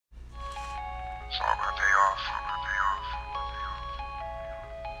So I'm my day off.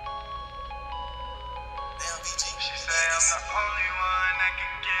 She say I'm the only one that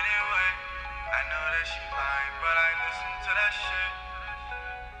can get it wet. I know that she fine, but I listen to that shit.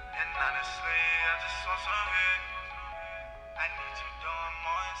 And honestly, I just want some hit. I need you doing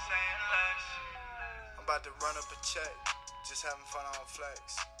more and saying less. I'm about to run up a check. Just having fun on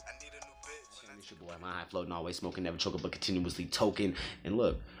flex. I need a new bitch. It's your boy, my high floating, always smoking, never choking, but continuously toking. And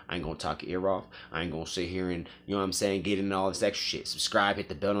look, I ain't gonna talk your ear off. I ain't gonna sit here and, you know what I'm saying, get into all this extra shit. Subscribe, hit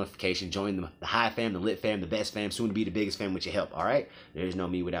the bell notification, join the high fam, the lit fam, the best fam, soon to be the biggest fam with your help, alright? There's no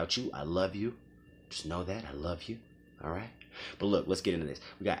me without you. I love you. Just know that. I love you. Alright? But look, let's get into this.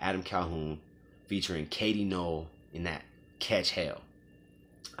 We got Adam Calhoun featuring Katie Noel in that Catch Hell.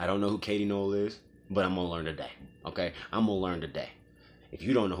 I don't know who Katie Noel is, but I'm gonna learn today. Okay? I'm gonna learn today. If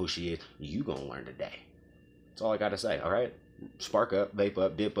you don't know who she is, you gonna learn today. That's all I gotta say, alright? Spark up, vape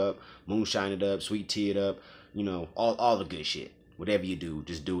up, dip up, moonshine it up, sweet tea it up, you know, all the good shit. Whatever you do,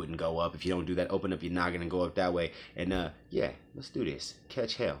 just do it and go up. If you don't do that, open up your noggin and go up that way. And yeah, let's do this.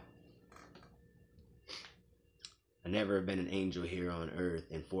 Catch hell. I never have been an angel here on earth,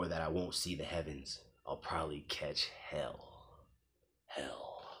 and for that I won't see the heavens. I'll probably catch hell.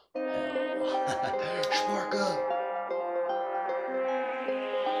 Hell. Hell. Spark up.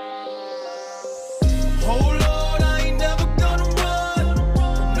 Hold on, I ain't never gonna run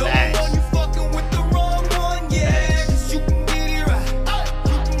from no one. You fucking with the wrong one, yeah. Cause you can get it right.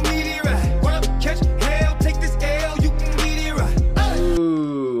 You can get it right. Run up, catch hell, take this L, you can get it right.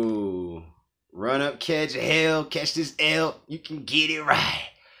 Ooh. Run up, catch hell, catch this L, you can get it right.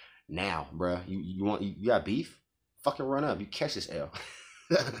 Now, bruh, you got beef? Fucking run up, you catch this L.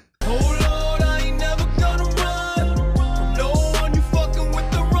 Hold on, I ain't never gonna run from no one. You fucking with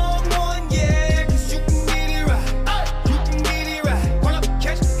the wrong one, yeah. Cause you can get it right. You can get it right. Run up,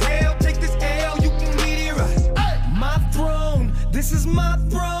 catch hell, take this L, you can get it right. My throne, this is my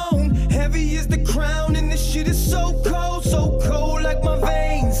throne. Heavy is the crown, and this shit is so cold like my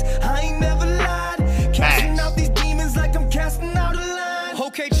veins. I ain't never lied. Casting out these demons like I'm casting out a line.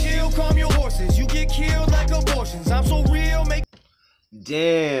 Okay, chill, calm your horses. You get killed like abortions. I'm so real, make.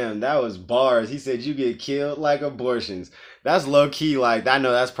 Damn, that was bars. He said you get killed like abortions. That's low key, like, I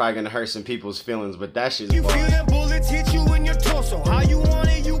know that's probably gonna hurt some people's feelings, but that shit's You bars. feel them bullets hit you in your torso. How you want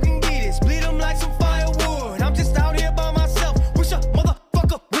it, you can get it. Split them like some firewood. I'm just out here by myself. Wish a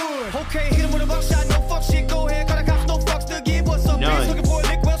motherfucker would. Okay, hit him with a buckshot. No fuck shit. Go ahead, call the cops. No fucks to give. What's up, bitch? Looking for a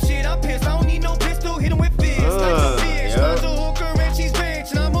lick. Well, shit, I'm pissed. I don't need no pistol. Hit him with fist. Like a bitch. Loves a hooker and she's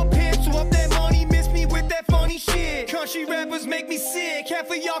rich. And I'm a pimp. So up that money. Miss me with that funny shit. Country rappers make me sick.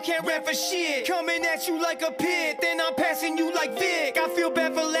 Half of y'all can't rap for shit. Coming at you like a pit. Then I'm passing you like Vic. I feel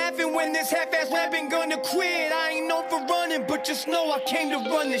bad for laughing when this half-ass rapping gonna quit. I ain't known for running, but just know I came to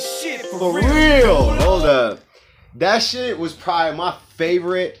run this shit For real. Hold up. That shit was probably my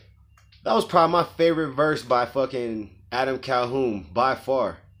favorite. That was probably my favorite verse by fucking Adam Calhoun by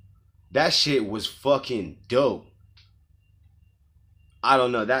far. That shit was fucking dope. I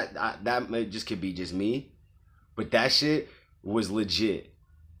don't know. That may just could be just me, but that shit was legit.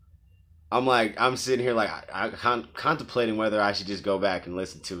 I'm sitting here like I'm contemplating whether I should just go back and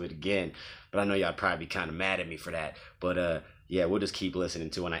listen to it again. But I know y'all probably be kind of mad at me for that. But yeah, we'll just keep listening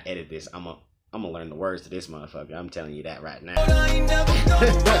to when I edit this. I'm gonna learn the words to this motherfucker. I'm telling you that right now. I ain't never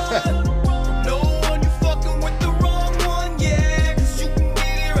gonna run. No one, you fucking with the wrong one, yeah. Cause you can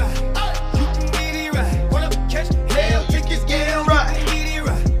get it right. You can get it right. Run up, catch hell, take this L, right. You can get it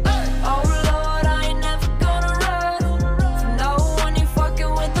right. Oh Lord, I ain't never gonna run from no one. You fucking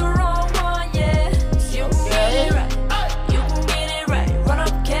with the wrong one, yeah. You can get it right. You can get it right. Run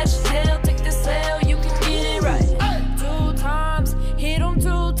up, catch hell, take this L. You can get it right. 2 times, hit 'em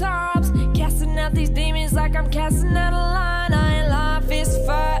 2 times. Casting out these demons like I'm casting out a line. I ain't lying, fist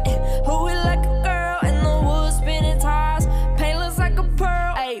fight. Who it like a girl in the woods spinning tires. Painless like a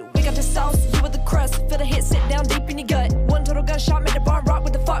pearl. Ayy, we got the sauce, you with the crust. Feel the hit, sit down deep in your gut. One total gunshot, made the barn rock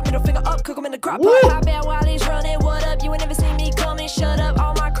with the fuck. Middle finger up, cook 'em in the crop pot. High bell while he's running, what up? You ain't never seen me coming, shut up.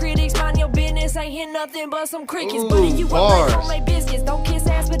 All my critics, mind your business. Ain't hear nothing but some crickets. But you bars. up, my business. Don't kiss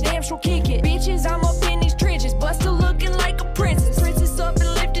ass, but damn sure kick it. Bitches, I'm up in these trenches, but still looking like a princess. Princess up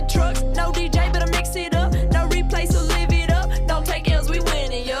and lifted trucks. No DJ, but I mix it up. No replay, so live it up. Don't take L's, we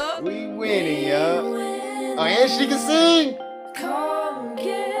winning, yup. We winning, yup. Oh, and she can sing. Come get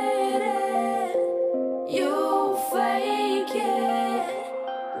it. You fake it.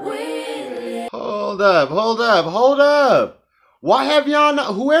 We Hold up. Why have y'all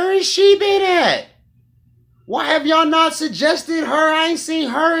not, where is she been at? Why have y'all not suggested her? I ain't seen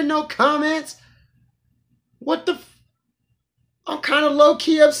her in no comments. What the I'm kind of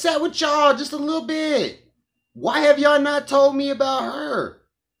low-key upset with y'all just a little bit. Why have y'all not told me about her?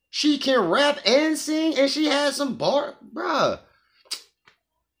 She can rap and sing, and she has some bar, bruh.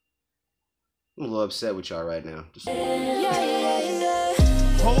 I'm a little upset with y'all right now. Just Hold on,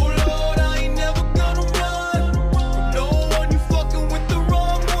 I ain't never gonna run from no one. You fucking with the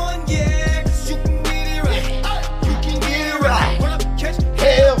wrong one, yeah. 'Cause you can get it right. You can get it right. Run up, catch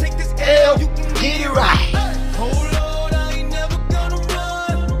hell, take this L. You can get it right. Hold on, I ain't never gonna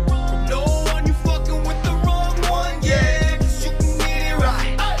run from no one. You fucking with the wrong one, yeah. 'Cause you can get it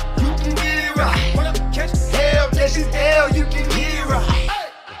right. You can get it right. Run up, catch hell, take this L. You can get it right.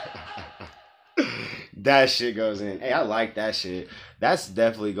 that shit goes in. Hey, I like that shit. That's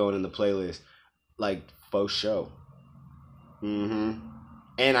definitely going in the playlist. Like, faux show. And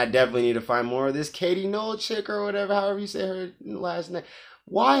I definitely need to find more of this Katie Noel chick or whatever, however you say her last name.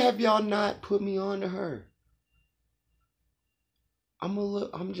 Why have y'all not put me on to her?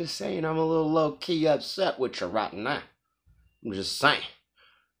 I'm just saying, I'm a little low-key upset with you right now. I'm just saying.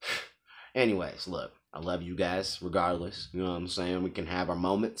 Anyways, look, I love you guys regardless. You know what I'm saying? We can have our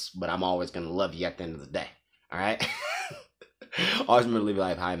moments, but I'm always going to love you at the end of the day. All right? Always remember to live your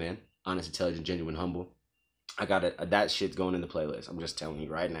life high, man. Honest, intelligent, genuine, humble. I got it. That shit's going in the playlist. I'm just telling you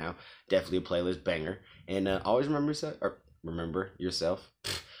right now. Definitely a playlist banger. And always remember yourself.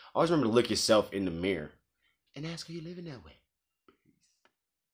 Always remember to look yourself in the mirror and ask, are you living that way?